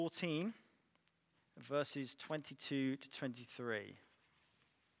14, verses 22 to 23.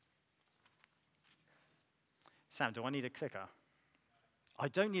 Sam, do I need a clicker? I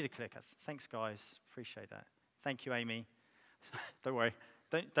don't need a clicker. Thanks, guys. Appreciate that. Thank you, Amy. Don't worry.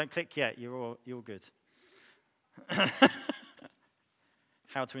 Don't click yet. You're all good.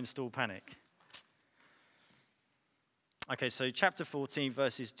 How to install Panic. Okay, so chapter 14,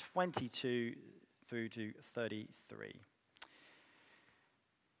 verses 22 through to 33.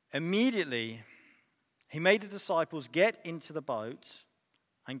 Immediately, he made the disciples get into the boat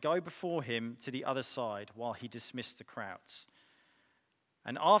and go before him to the other side while he dismissed the crowds.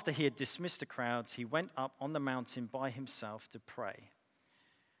 And after he had dismissed the crowds, he went up on the mountain by himself to pray.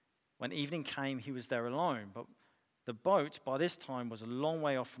 When evening came, he was there alone, but the boat by this time was a long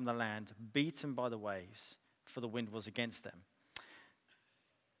way off from the land, beaten by the waves, for the wind was against them.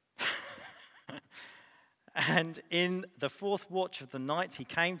 And in the fourth watch of the night, he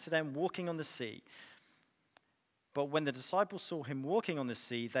came to them walking on the sea. But when the disciples saw him walking on the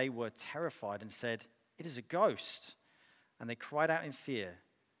sea, they were terrified and said, "It is a ghost." And they cried out in fear.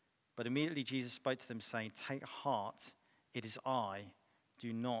 But immediately Jesus spoke to them, saying, "Take heart, it is I.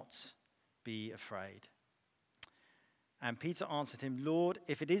 Do not be afraid." And Peter answered him, "Lord,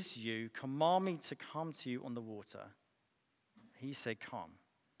 if it is you, command me to come to you on the water." He said, "Come."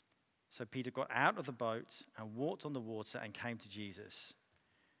 So Peter got out of the boat and walked on the water and came to Jesus.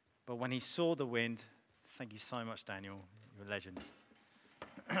 But when he saw the wind, thank you so much, Daniel, you're a legend.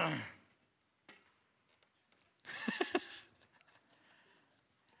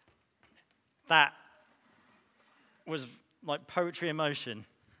 That was like poetry in motion.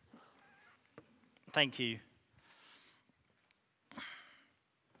 Thank you.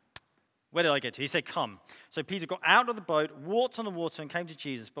 Where did I get to? He said, "Come." So Peter got out of the boat, walked on the water, and came to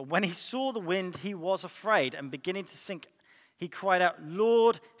Jesus. But when he saw the wind, he was afraid, and beginning to sink, he cried out,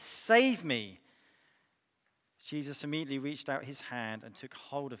 "Lord, save me." Jesus immediately reached out his hand and took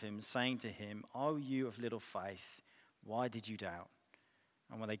hold of him, saying to him, "O you of little faith, why did you doubt?"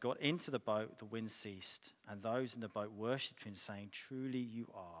 And when they got into the boat, the wind ceased, and those in the boat worshipped him, saying, "Truly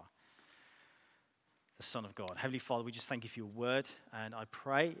you are the Son of God." Heavenly Father, we just thank you for your word, and I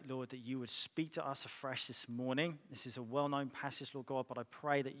pray, Lord, that you would speak to us afresh this morning. This is a well-known passage, Lord God, but I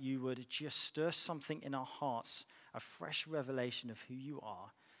pray that you would just stir something in our hearts, a fresh revelation of who you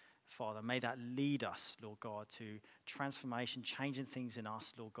are. Father, may that lead us, Lord God, to transformation, changing things in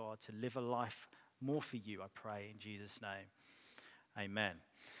us, Lord God, to live a life more for you, I pray, in Jesus' name. Amen.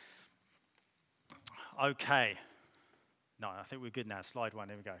 Okay. No, I think we're good now. Slide one,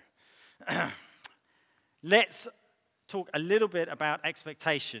 here we go. Let's talk a little bit about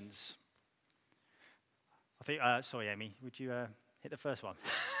expectations. I think, sorry, Amy, would you hit the first one?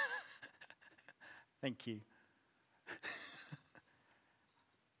 Thank you.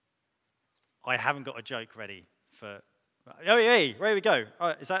 I haven't got a joke ready for. Oh, yeah, where we go? All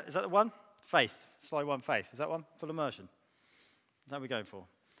right, is that the one? Faith. Slide one, faith. Is that one? Full immersion. Is that what we're going for?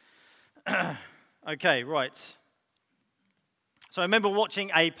 Okay, right. So I remember watching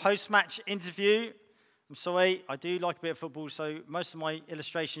a post-match interview. I'm sorry, I do like a bit of football, so most of my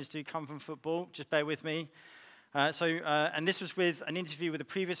illustrations do come from football. Just bear with me. And this was with an interview with the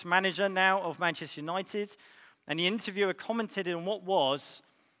previous manager now of Manchester United. And the interviewer commented on what was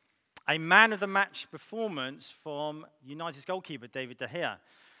a man of the match performance from United's goalkeeper, David De Gea.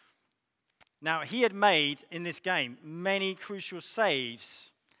 Now, he had made in this game many crucial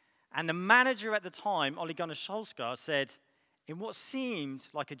saves. And the manager at the time, Ole Gunnar Solskjaer, said, in what seemed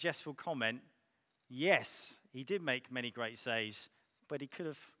like a jestful comment, yes, he did make many great saves, but he could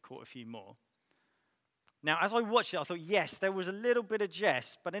have caught a few more. Now, as I watched it, I thought, yes, there was a little bit of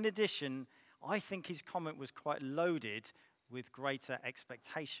jest, but in addition, I think his comment was quite loaded with greater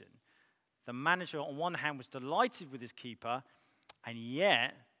expectation. The manager, on one hand, was delighted with his keeper, and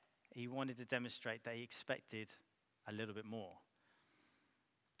yet he wanted to demonstrate that he expected a little bit more.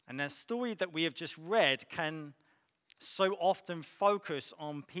 And the story that we have just read can so often focus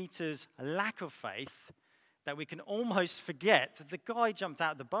on Peter's lack of faith that we can almost forget that the guy jumped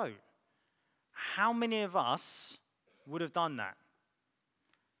out of the boat. How many of us would have done that?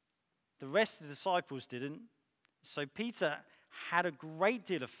 The rest of the disciples didn't. So Peter had a great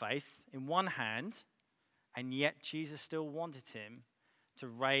deal of faith in one hand, and yet Jesus still wanted him to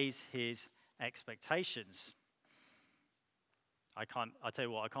raise his expectations. I tell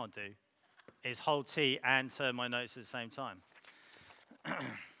you what I can't do is hold tea and turn my notes at the same time.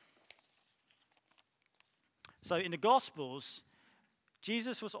 So in the Gospels,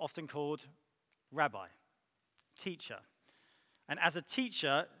 Jesus was often called rabbi, teacher. And as a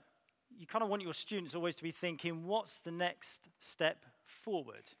teacher, you kind of want your students always to be thinking, what's the next step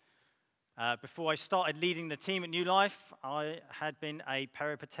forward. Before I started leading the team at New Life, I had been a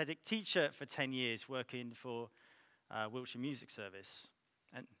peripatetic teacher for 10 years, working for Wiltshire Music Service.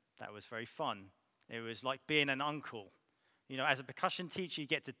 And that was very fun. It was like being an uncle. You know, as a percussion teacher, you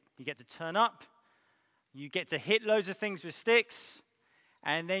get to turn up, you get to hit loads of things with sticks,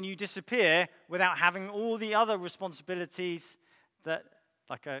 and then you disappear without having all the other responsibilities that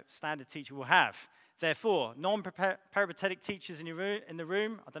like a standard teacher will have. Therefore, non-peripatetic teachers in the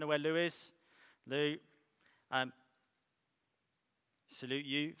room, I don't know where Lou is. Lou, salute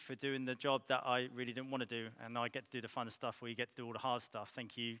you for doing the job that I really didn't want to do, and I get to do the fun stuff where you get to do all the hard stuff.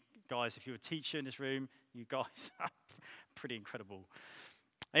 Thank you, guys. If you're a teacher in this room, you guys are pretty incredible.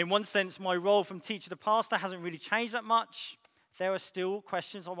 In one sense, my role from teacher to pastor hasn't really changed that much. There are still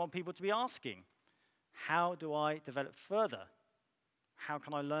questions I want people to be asking. How do I develop further? How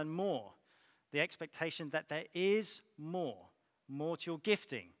can I learn more? The expectation that there is more to your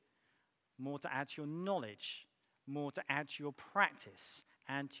gifting, more to add to your knowledge, more to add to your practice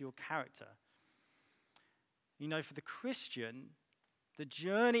and to your character. You know, for the Christian, the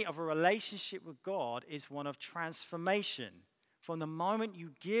journey of a relationship with God is one of transformation. From the moment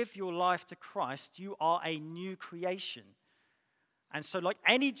you give your life to Christ, you are a new creation. And so, like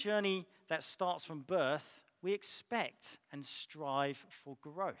any journey that starts from birth, we expect and strive for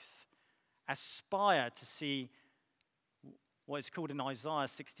growth. Aspire to see what is called in Isaiah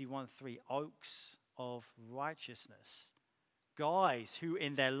 61:3, oaks of righteousness. Guys who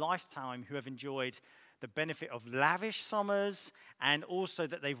in their lifetime who have enjoyed the benefit of lavish summers and also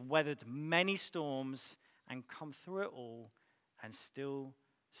that they've weathered many storms and come through it all and still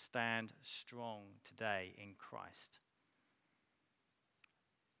stand strong today in Christ.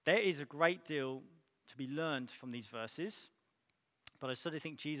 There is a great deal to be learned from these verses, but I certainly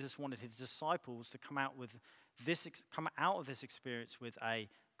think Jesus wanted his disciples to come out of this experience with a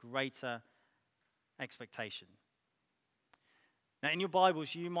greater expectation. Now, in your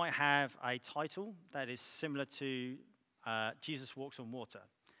Bibles, you might have a title that is similar to Jesus Walks on Water.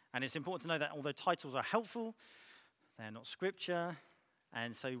 And it's important to know that although titles are helpful, they're not scripture.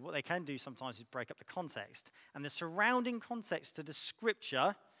 And so what they can do sometimes is break up the context. And the surrounding context to the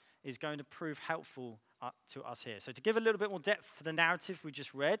scripture is going to prove helpful to us here. So to give a little bit more depth to the narrative we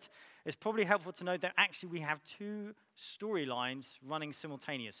just read, it's probably helpful to know that actually we have two storylines running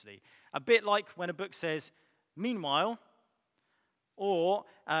simultaneously. A bit like when a book says, meanwhile, or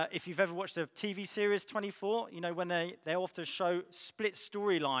if you've ever watched a TV series, 24, you know, when they often show split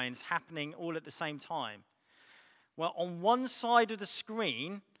storylines happening all at the same time. Well, on one side of the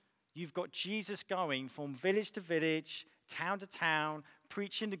screen, you've got Jesus going from village to village, town to town,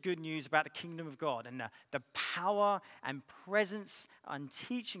 preaching the good news about the kingdom of God. And the power and presence and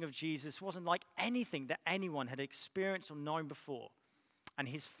teaching of Jesus wasn't like anything that anyone had experienced or known before. And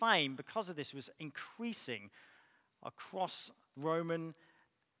his fame, because of this, was increasing across Roman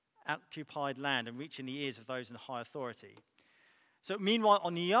occupied land and reaching the ears of those in high authority. So meanwhile,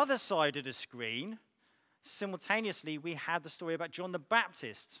 on the other side of the screen, simultaneously, we had the story about John the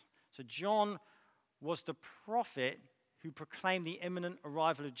Baptist. So John was the prophet who proclaimed the imminent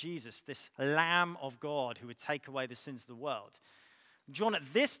arrival of Jesus, this Lamb of God who would take away the sins of the world. John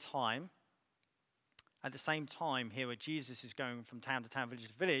at this time, at the same time here where Jesus is going from town to town, village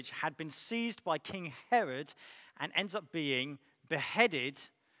to village, had been seized by King Herod and ends up being beheaded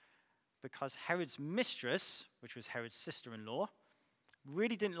because Herod's mistress, which was Herod's sister-in-law,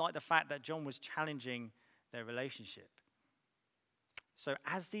 really didn't like the fact that John was challenging their relationship. So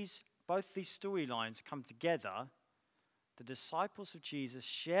as both these storylines come together, the disciples of Jesus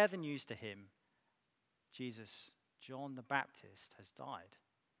share the news to him. John the Baptist has died.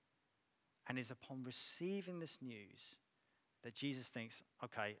 And it's upon receiving this news that Jesus thinks,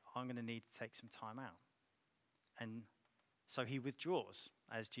 okay, I'm going to need to take some time out. And so he withdraws,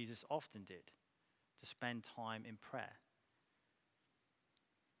 as Jesus often did, to spend time in prayer.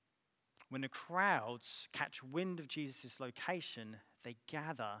 When the crowds catch wind of Jesus' location, they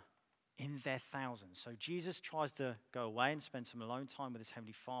gather in their thousands. So Jesus tries to go away and spend some alone time with his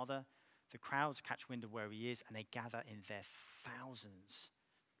heavenly Father. The crowds catch wind of where he is, and they gather in their thousands.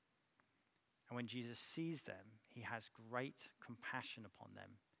 And when Jesus sees them, he has great compassion upon them,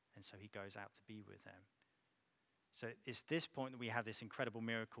 and so he goes out to be with them. So it's this point that we have this incredible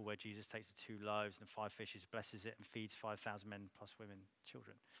miracle where Jesus takes the 2 loaves and the 5 fishes, blesses it, and feeds 5,000 men plus women,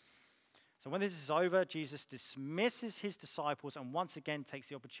 children. So when this is over, Jesus dismisses his disciples and once again takes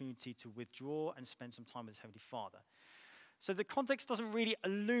the opportunity to withdraw and spend some time with his Heavenly Father. So the context doesn't really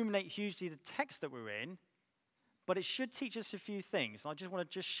illuminate hugely the text that we're in, But it should teach us a few things. And I just want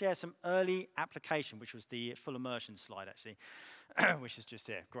to share some early application, which was the full immersion slide, actually, which is just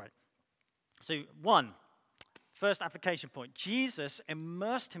here. Great. So first application point. Jesus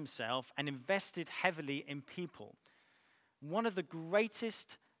immersed himself and invested heavily in people. One of the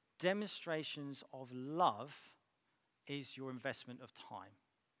greatest demonstrations of love is your investment of time.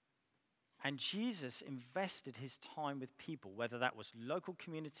 And Jesus invested his time with people, whether that was local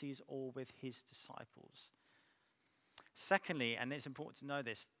communities or with his disciples. Secondly, and it's important to know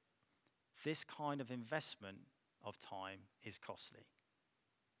this kind of investment of time is costly.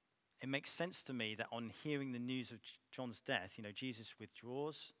 It makes sense to me that on hearing the news of John's death, Jesus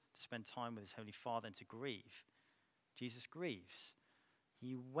withdraws to spend time with his Heavenly Father and to grieve. Jesus grieves.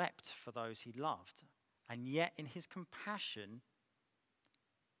 He wept for those he loved. And yet in his compassion,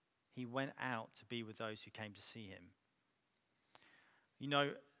 he went out to be with those who came to see him.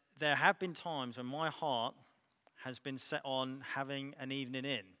 There have been times when my heart has been set on having an evening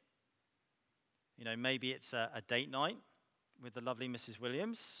in. Maybe it's a date night with the lovely Mrs.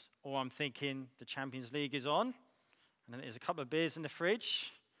 Williams, or I'm thinking the Champions League is on, and then there's a couple of beers in the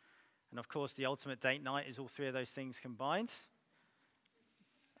fridge, and of course the ultimate date night is all three of those things combined.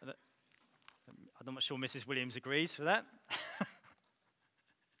 I'm not sure Mrs. Williams agrees with that.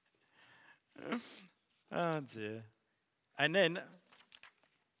 Oh dear. And then,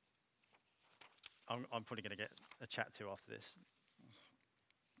 I'm probably going to get a chat to after this.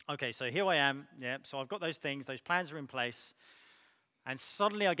 Okay, so here I am. Yeah, so I've got those things, those plans are in place, and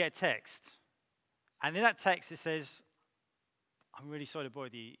suddenly I get a text. And in that text it says, I'm really sorry to bother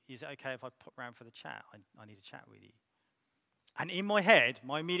you. Is it okay if I pop round for the chat? I need to chat with you. And in my head,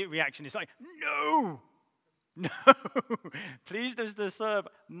 my immediate reaction is like, no, please don't disturb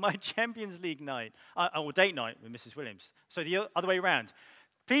my Champions League night, or date night with Mrs. Williams. So the other way around.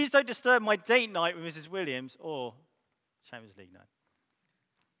 Please don't disturb my date night with Mrs. Williams or Champions League night.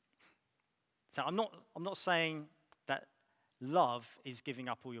 So I'm not saying that love is giving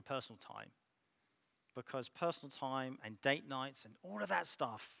up all your personal time, because personal time and date nights and all of that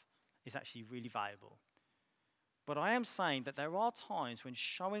stuff is actually really valuable. But I am saying that there are times when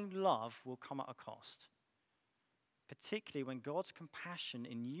showing love will come at a cost, particularly when God's compassion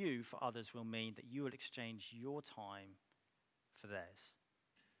in you for others will mean that you will exchange your time for theirs.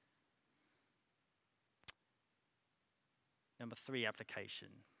 Number 3 application,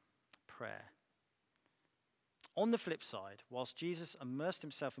 prayer. On the flip side, whilst Jesus immersed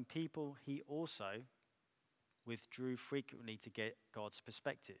himself in people, he also withdrew frequently to get God's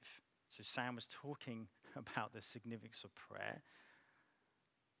perspective. So Sam was talking about the significance of prayer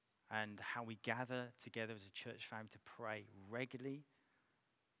and how we gather together as a church family to pray regularly.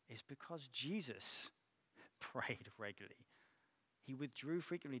 It's because Jesus prayed regularly. He withdrew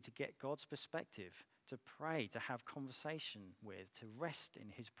frequently to get God's perspective, to pray, to have conversation with, to rest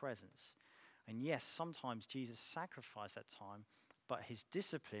in his presence. And yes, sometimes Jesus sacrificed that time, but his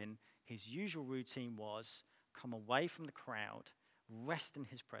discipline, his usual routine was come away from the crowd, rest in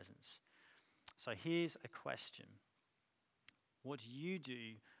his presence. So here's a question. What do you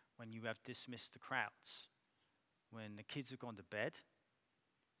do when you have dismissed the crowds? When the kids have gone to bed?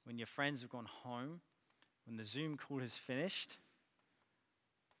 When your friends have gone home? When the Zoom call is finished?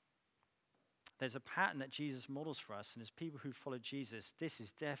 There's a pattern that Jesus models for us, and as people who follow Jesus, this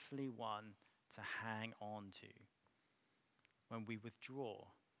is definitely one to hang on to. When we withdraw,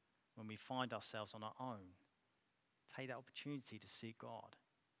 when we find ourselves on our own, take that opportunity to seek God,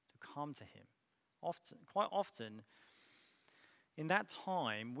 to come to him. Quite often, in that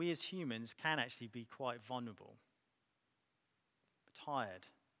time, we as humans can actually be quite vulnerable, tired,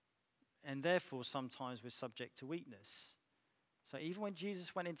 and therefore sometimes we're subject to weakness. So even when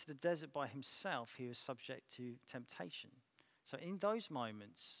Jesus went into the desert by himself, he was subject to temptation. So in those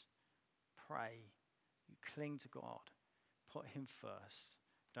moments, pray, you cling to God, put him first.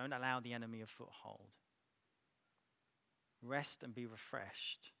 Don't allow the enemy a foothold. Rest and be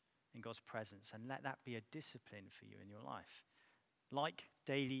refreshed in God's presence, and let that be a discipline for you in your life. Like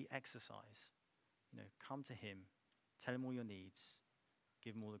daily exercise. Come to him, tell him all your needs,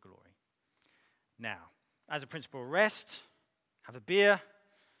 give him all the glory. Now, as a principle, rest, have a beer,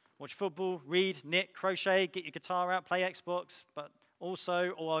 watch football, read, knit, crochet, get your guitar out, play Xbox, but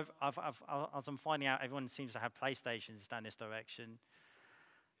also, as I'm finding out, everyone seems to have PlayStations down this direction.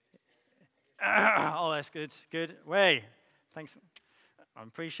 Oh, that's good, good. Way, thanks. I'm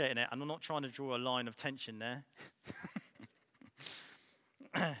appreciating it, and I'm not trying to draw a line of tension there.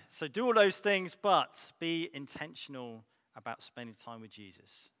 So do all those things, but be intentional about spending time with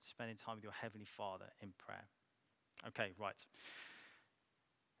Jesus, spending time with your Heavenly Father in prayer. Okay, right.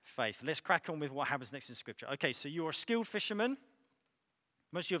 faith. Let's crack on with what happens next in Scripture. Okay, so you're a skilled fisherman.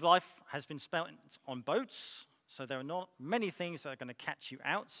 Most of your life has been spent on boats, so there are not many things that are going to catch you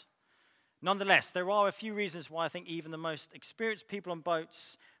out. Nonetheless, there are a few reasons why I think even the most experienced people on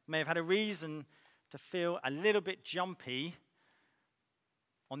boats may have had a reason to feel a little bit jumpy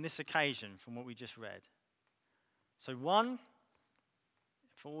on this occasion from what we just read. So one,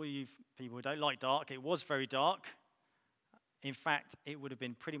 for all you people who don't like dark, it was very dark. In fact, it would have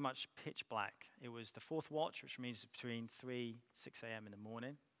been pretty much pitch black. It was the fourth watch, which means between 6 a.m. in the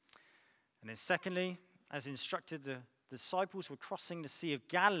morning. And then secondly, as instructed, the disciples were crossing the Sea of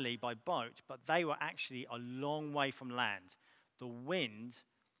Galilee by boat, but they were actually a long way from land. The wind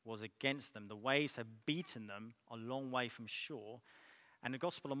was against them. The waves had beaten them a long way from shore. And the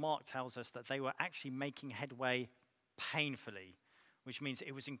Gospel of Mark tells us that they were actually making headway painfully, which means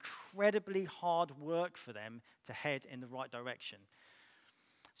it was incredibly hard work for them to head in the right direction.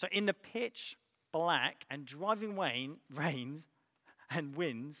 So in the pitch black and driving rains and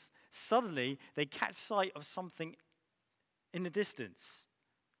winds, suddenly they catch sight of something in the distance.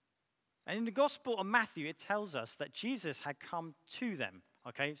 And in the Gospel of Matthew, it tells us that Jesus had come to them.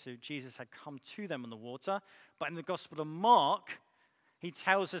 Okay, so Jesus had come to them on the water. But in the Gospel of Mark, he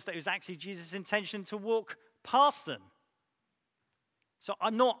tells us that it was actually Jesus' intention to walk past them. So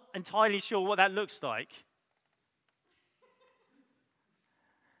I'm not entirely sure what that looks like.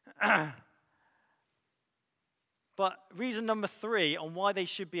 But reason number 3 on why they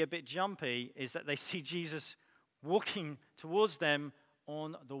should be a bit jumpy is that they see Jesus walking towards them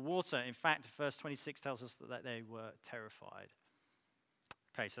on the water. In fact, verse 26 tells us that they were terrified.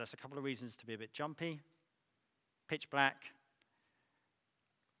 Okay, so that's a couple of reasons to be a bit jumpy. Pitch black,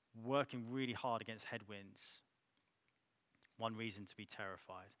 working really hard against headwinds. One reason to be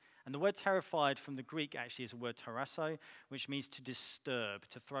terrified. And the word terrified from the Greek actually is the word tarasso, which means to disturb,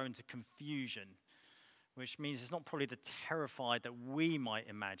 to throw into confusion, which means it's not probably the terrified that we might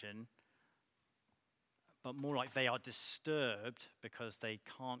imagine, but more like they are disturbed because they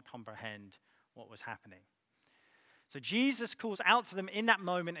can't comprehend what was happening. So Jesus calls out to them in that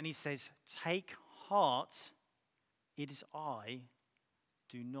moment and he says, "Take heart, it is I,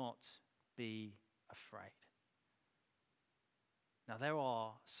 do not be afraid." Now, there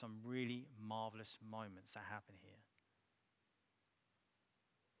are some really marvelous moments that happen here.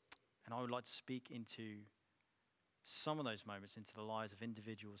 And I would like to speak into some of those moments into the lives of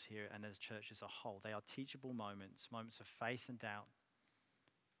individuals here and as church as a whole. They are teachable moments, moments of faith and doubt,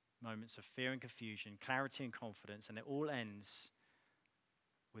 moments of fear and confusion, clarity and confidence, and it all ends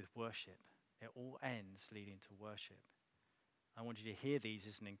with worship. It all ends leading to worship. I want you to hear these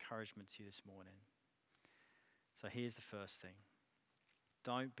as an encouragement to you this morning. So here's the first thing.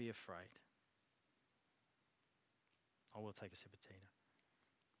 Don't be afraid. I will take a sip of tea now.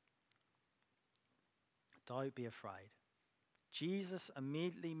 Don't be afraid. Jesus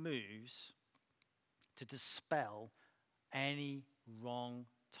immediately moves to dispel any wrong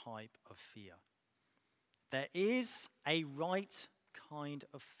type of fear. There is a right kind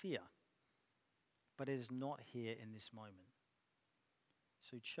of fear, but it is not here in this moment.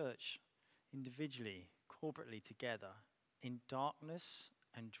 So church, individually, corporately together, in darkness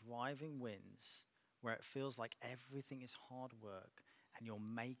and driving winds, where it feels like everything is hard work and you're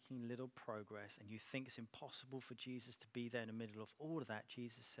making little progress and you think it's impossible for Jesus to be there in the middle of all of that,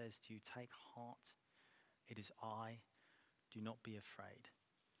 Jesus says to you, take heart. It is I. Do not be afraid.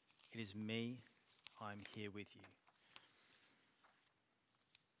 It is me. I'm here with you.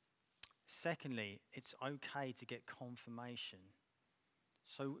 Secondly, it's okay to get confirmation.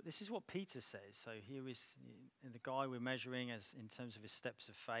 So this is what Peter says. So here is the guy we're measuring as in terms of his steps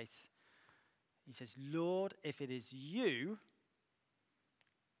of faith. He says, "Lord, if it is you,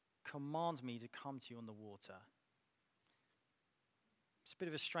 command me to come to you on the water." It's a bit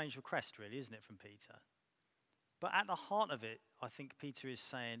of a strange request, really, isn't it, from Peter? But at the heart of it, I think Peter is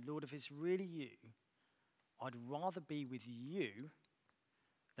saying, Lord, if it's really you, I'd rather be with you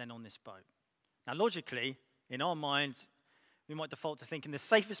than on this boat. Now, logically, in our minds, we might default to thinking the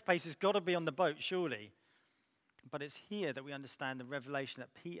safest place has got to be on the boat, surely. But it's here that we understand the revelation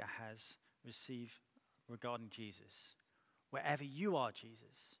that Peter has received regarding Jesus. Wherever you are,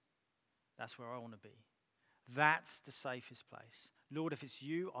 Jesus, that's where I want to be. That's the safest place. Lord, if it's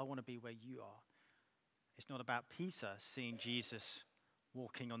you, I want to be where you are. It's not about Peter seeing Jesus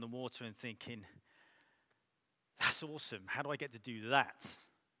walking on the water and thinking, that's awesome. How do I get to do that?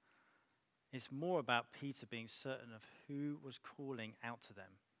 It's more about Peter being certain of who was calling out to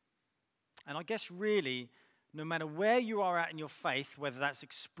them. And I guess really no matter where you are at in your faith, whether that's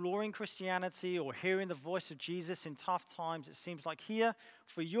exploring Christianity or hearing the voice of Jesus in tough times, it seems like here,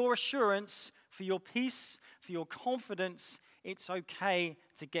 for your assurance, for your peace, for your confidence, it's okay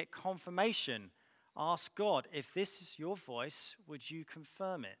to get confirmation. Ask God, if this is your voice, would you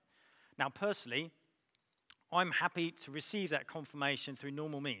confirm it? Now, personally, I'm happy to receive that confirmation through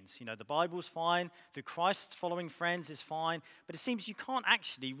normal means. You know, the Bible's fine, through Christ following friends is fine, but it seems you can't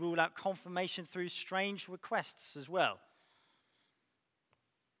actually rule out confirmation through strange requests as well.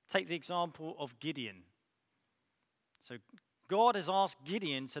 Take the example of Gideon. So God has asked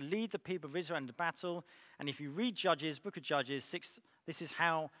Gideon to lead the people of Israel into battle, and if you read Judges, Book of Judges 6, this is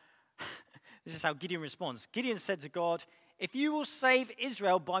how Gideon responds. Gideon said to God, "If you will save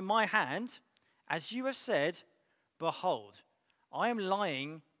Israel by my hand, as you have said, behold, I am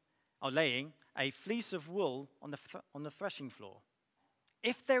laying a fleece of wool on the threshing floor.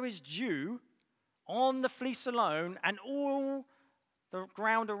 If there is dew on the fleece alone, and all the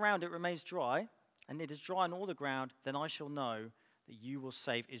ground around it remains dry, and it is dry on all the ground, then I shall know that you will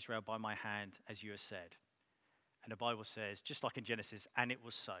save Israel by my hand, as you have said." And the Bible says, just like in Genesis, and it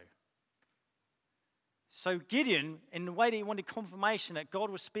was so. So Gideon, in the way that he wanted confirmation that God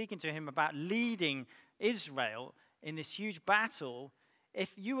was speaking to him about leading Israel in this huge battle,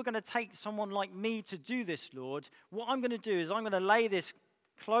 if you were going to take someone like me to do this, Lord, what I'm going to do is I'm going to lay this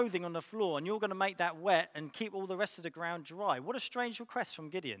clothing on the floor and you're going to make that wet and keep all the rest of the ground dry. What a strange request from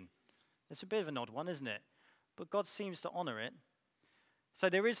Gideon. It's a bit of an odd one, isn't it? But God seems to honor it. So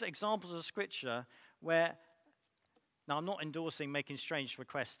there is examples of Scripture where, now I'm not endorsing making strange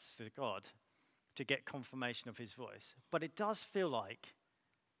requests to God to get confirmation of his voice, but it does feel like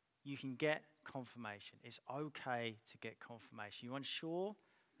you can get confirmation. It's okay to get confirmation. You're unsure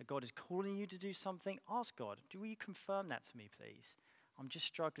that God is calling you to do something? Ask God, will you confirm that to me, please? I'm just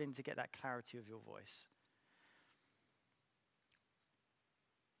struggling to get that clarity of your voice.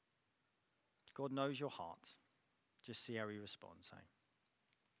 God knows your heart. Just see how he responds.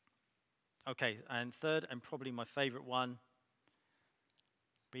 Okay, and third, and probably my favorite one,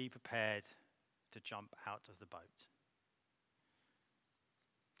 be prepared to jump out of the boat.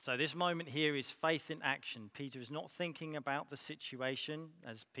 So this moment here is faith in action. Peter is not thinking about the situation.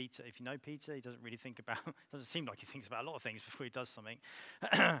 As Peter, if you know Peter, he doesn't seem like he thinks about a lot of things before he does something.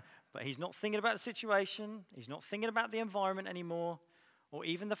 But he's not thinking about the situation. He's not thinking about the environment anymore, or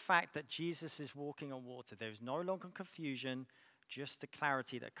even the fact that Jesus is walking on water. There is no longer confusion, just the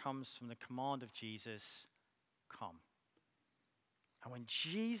clarity that comes from the command of Jesus, come. And when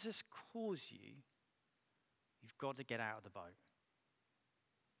Jesus calls you, you've got to get out of the boat.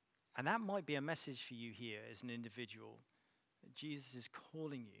 And that might be a message for you here as an individual, that Jesus is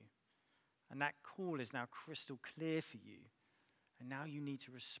calling you. And that call is now crystal clear for you. And now you need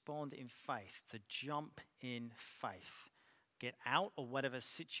to respond in faith, to jump in faith. Get out of whatever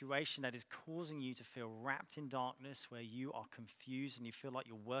situation that is causing you to feel wrapped in darkness, where you are confused and you feel like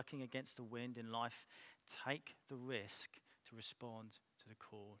you're working against the wind in life. Take the risk to respond to the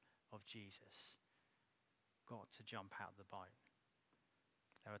call of Jesus. Got to jump out of the boat.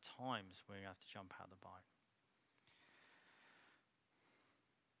 There are times where you have to jump out of the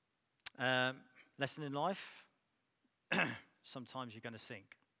boat. Lesson in life, sometimes you're going to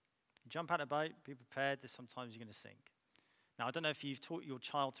sink. You jump out of the boat, be prepared that sometimes you're going to sink. Now, I don't know if you've taught your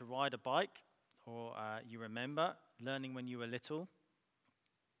child to ride a bike, or you remember learning when you were little.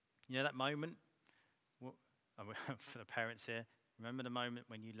 You know that moment, for the parents here, remember the moment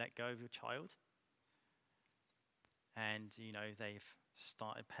when you let go of your child? And, you know, they've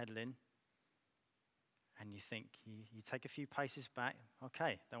started pedaling, and you think, you take a few paces back,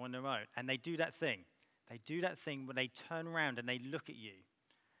 okay, they're on their own. And they do that thing. They do that thing where they turn around and they look at you.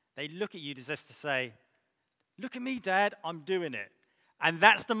 They look at you as if to say, look at me, Dad, I'm doing it. And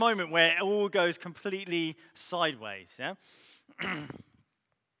that's the moment where it all goes completely sideways, yeah?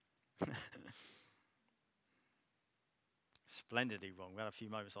 Splendidly wrong. We had a few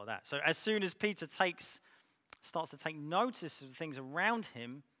moments like that. So as soon as Peter starts to take notice of the things around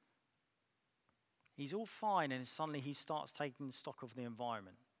him, he's all fine, and suddenly he starts taking stock of the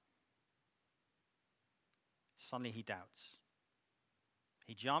environment. Suddenly he doubts.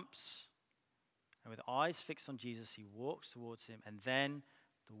 He jumps, and with eyes fixed on Jesus, he walks towards him, and then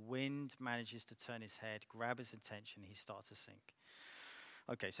the wind manages to turn his head, grab his attention, he starts to sink.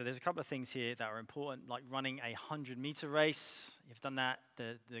 Okay, so there's a couple of things here that are important, like running a 100-meter race. You've done that.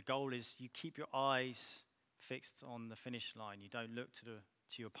 The goal is you keep your eyes fixed on the finish line. You don't look to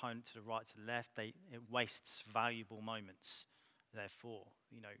your opponent, to the right, to the left. It wastes valuable moments. Therefore,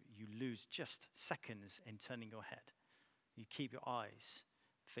 you lose just seconds in turning your head. You keep your eyes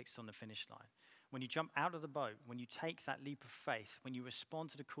fixed on the finish line. when you jump out of the boat, when you take that leap of faith, when you respond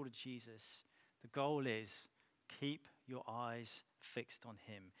to the call of Jesus, the goal is keep your eyes fixed on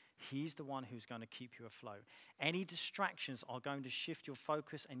him. He's the one who's going to keep you afloat. Any distractions are going to shift your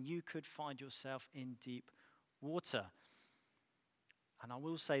focus, and you could find yourself in deep water. And I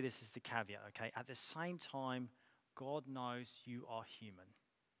will say this is the caveat, okay? At the same time, God knows you are human.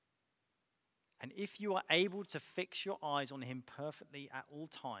 And if you are able to fix your eyes on him perfectly at all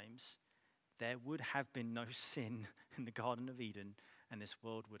times, there would have been no sin in the Garden of Eden, and this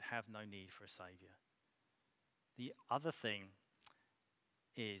world would have no need for a savior. The other thing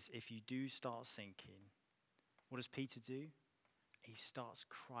is, if you do start sinking, what does Peter do? He starts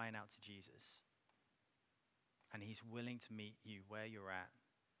crying out to Jesus. And he's willing to meet you where you're at,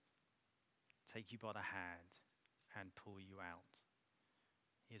 take you by the hand, and pull you out.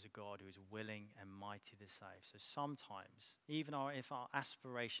 He is a God who is willing and mighty to save. So sometimes, even if our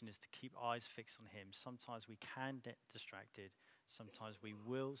aspiration is to keep eyes fixed on him, sometimes we can get distracted. Sometimes we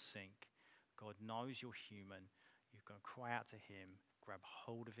will sink. God knows you're human. You're going to cry out to him, grab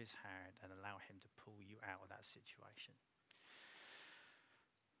hold of his hand, and allow him to pull you out of that situation.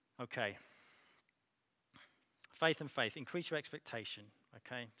 Okay. Faith and faith. Increase your expectation.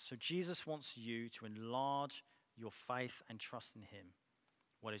 Okay. So Jesus wants you to enlarge your faith and trust in him,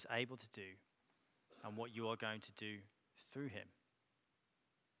 what he's able to do, and what you are going to do through him.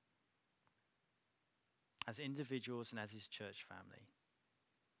 As individuals and as his church family.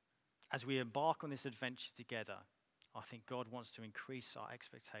 As we embark on this adventure together, I think God wants to increase our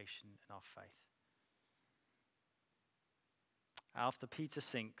expectation and our faith. After Peter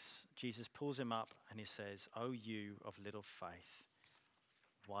sinks, Jesus pulls him up and he says, "O you of little faith,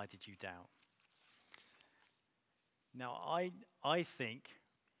 why did you doubt?" Now, I think,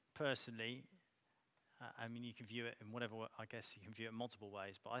 personally, I mean, you can view it in whatever, I guess you can view it in multiple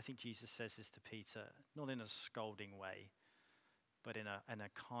ways, but I think Jesus says this to Peter, not in a scolding way, but in a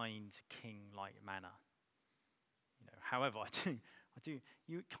kind, king-like manner. You know, however, I do,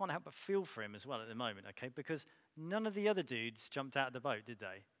 you can't help but feel for him as well at the moment, okay? Because none of the other dudes jumped out of the boat, did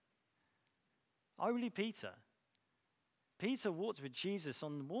they? Only Peter. Peter walked with Jesus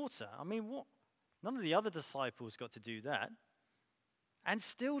on the water. I mean, what? None of the other disciples got to do that. And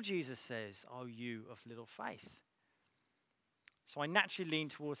still Jesus says, "Oh, you of little faith." So I naturally lean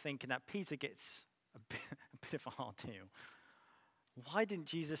toward thinking that Peter gets a bit of a hard deal. Why didn't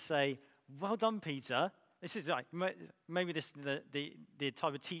Jesus say, "Well done, Peter"? This is like, maybe this is the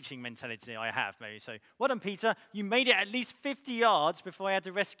type of teaching mentality I have, maybe. So, "Well done, Peter, you made it at least 50 yards before I had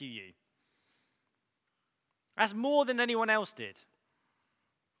to rescue you." That's more than anyone else did.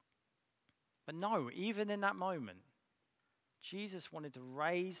 But no, even in that moment, Jesus wanted to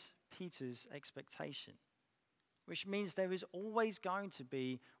raise Peter's expectation, which means there is always going to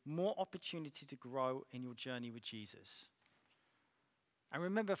be more opportunity to grow in your journey with Jesus. And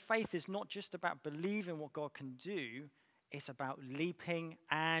remember, faith is not just about believing what God can do, it's about leaping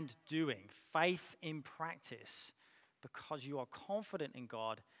and doing. Faith in practice. Because you are confident in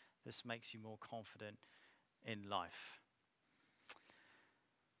God, this makes you more confident in life.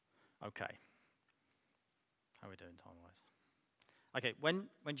 Okay. How are we doing time-wise? Okay, when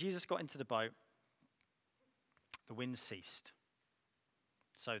Jesus got into the boat, the wind ceased.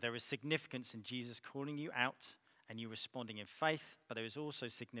 So there is significance in Jesus calling you out and you responding in faith, but there is also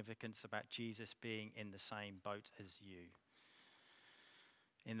significance about Jesus being in the same boat as you.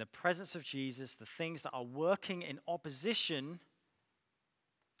 In the presence of Jesus, the things that are working in opposition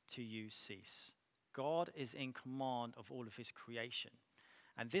to you cease. God is in command of all of his creation.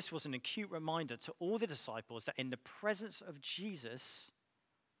 And this was an acute reminder to all the disciples that in the presence of Jesus,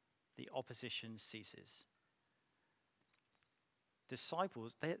 the opposition ceases.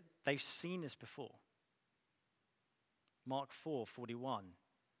 Disciples, they've seen this before. Mark 4:41,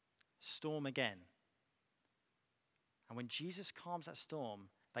 storm again. And when Jesus calms that storm,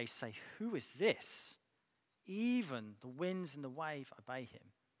 they say, "Who is this? Even the winds and the wave obey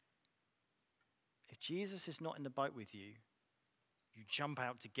him." If Jesus is not in the boat with you, you jump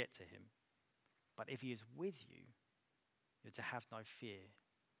out to get to him. But if he is with you, you're to have no fear.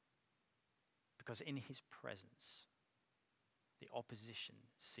 Because in his presence, the opposition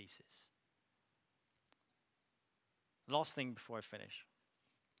ceases. Last thing before I finish.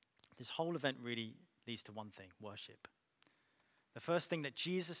 This whole event really leads to one thing: worship. The first thing that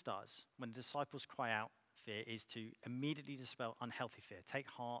Jesus does when the disciples cry out fear is to immediately dispel unhealthy fear. Take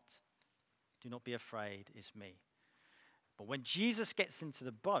heart. Do not be afraid. It's me. But when Jesus gets into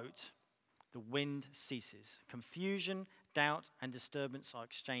the boat, the wind ceases. Confusion, doubt, and disturbance are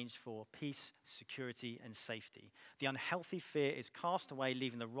exchanged for peace, security, and safety. The unhealthy fear is cast away,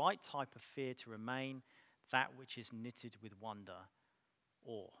 leaving the right type of fear to remain, that which is knitted with wonder,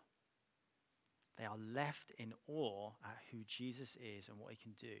 awe. They are left in awe at who Jesus is and what he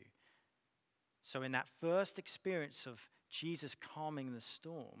can do. So in that first experience of Jesus calming the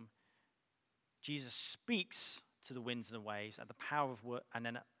storm, Jesus speaks to the winds and the waves at the power of word, and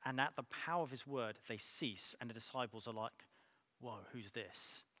at the power of his word, they cease, and the disciples are like, "Whoa, who's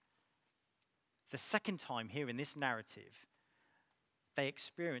this?" The second time here in this narrative, they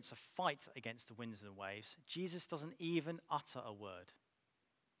experience a fight against the winds and the waves. Jesus doesn't even utter a word.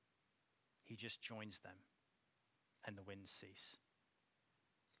 He just joins them, and the winds cease.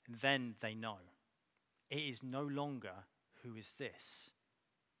 And then they know. It is no longer, "Who is this?"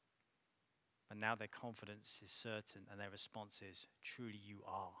 But now their confidence is certain, and their response is, "Truly you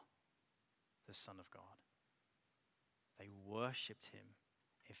are the Son of God." They worshipped him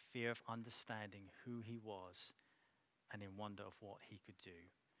in fear of understanding who he was and in wonder of what he could do.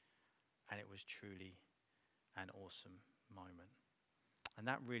 And it was truly an awesome moment. And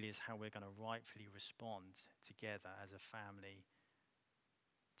that really is how we're going to rightfully respond together as a family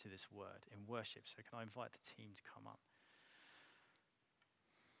to this word in worship. So can I invite the team to come up?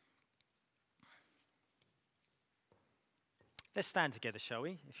 Let's stand together, shall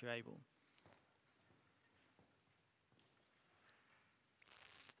we, if you're able.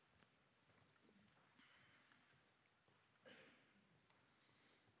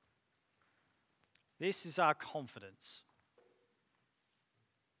 This is our confidence,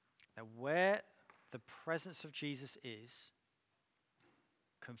 that where the presence of Jesus is,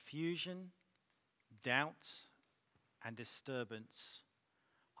 confusion, doubt, and disturbance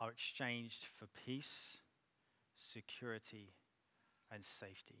are exchanged for peace, security, and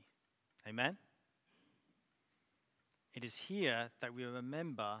safety. Amen? It is here that we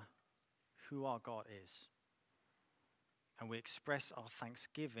remember who our God is, and we express our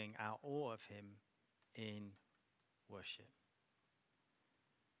thanksgiving, our awe of him in worship.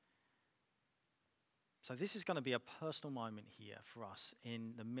 So this is going to be a personal moment here for us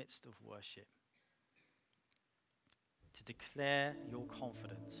in the midst of worship, to declare your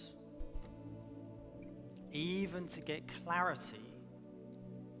confidence, even to get clarity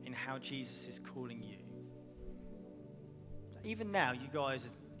in how Jesus is calling you. Even now, you guys,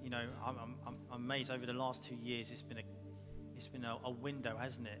 I'm amazed over the last 2 years, it's been a window,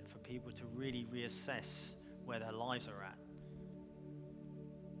 hasn't it, for people to really reassess where their lives are at.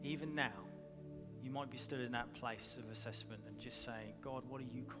 Even now, you might be still in that place of assessment and just saying, "God, what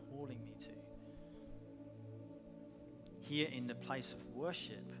are you calling me to?" Here in the place of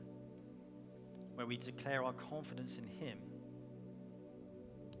worship, where we declare our confidence in him,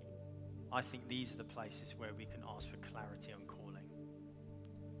 I think these are the places where we can ask for clarity on calling.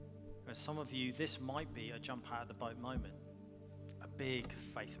 For some of you, this might be a jump out of the boat moment, a big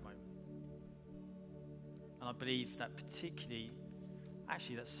faith moment. And I believe that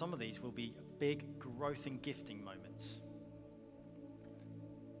that some of these will be big growth and gifting moments.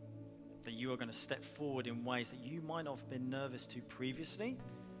 That you are going to step forward in ways that you might not have been nervous to previously,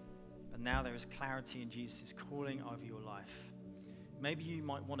 but now there is clarity in Jesus' calling over your life. Maybe you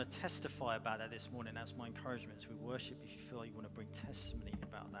might want to testify about that this morning. That's my encouragement as we worship. If you feel like you want to bring testimony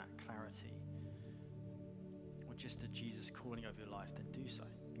about that clarity, or just a Jesus calling over your life, then do so.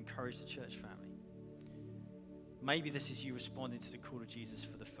 Encourage the church family. Maybe this is you responding to the call of Jesus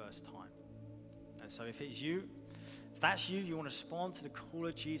for the first time. And so if that's you, you want to respond to the call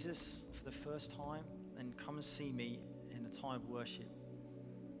of Jesus for the first time, then come and see me in a time of worship.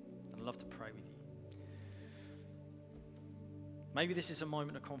 I'd love to pray with you. Maybe this is a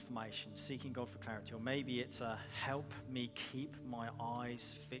moment of confirmation, seeking God for clarity, or maybe it's a help me keep my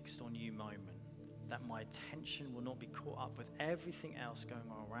eyes fixed on you moment, that my attention will not be caught up with everything else going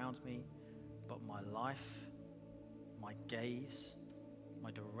on around me, but my life, my gaze,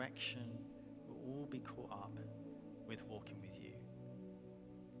 my direction will all be caught up with walking with you.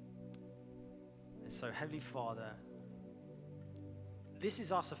 And so, Heavenly Father, this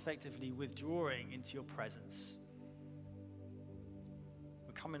is us effectively withdrawing into your presence.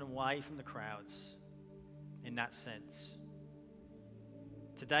 We're coming away from the crowds in that sense.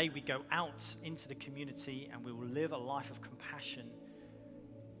 Today we go out into the community and we will live a life of compassion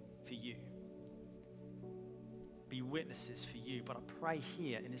for you. Be witnesses for you. But I pray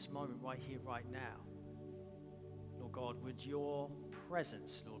here in this moment, right here, right now, Lord God, would your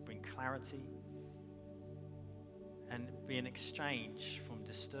presence, Lord, bring clarity and be an exchange from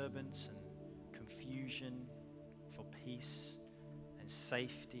disturbance and confusion for peace and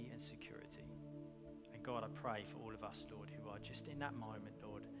safety and security. And And God, I pray for all of us, Lord, who are just in that moment,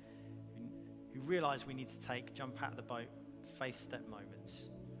 Lord, who realize we need to jump out of the boat, faith step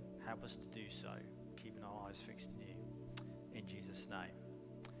moments. Help us to do so, keeping our eyes fixed on you. In Jesus' name,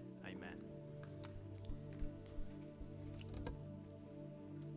 amen.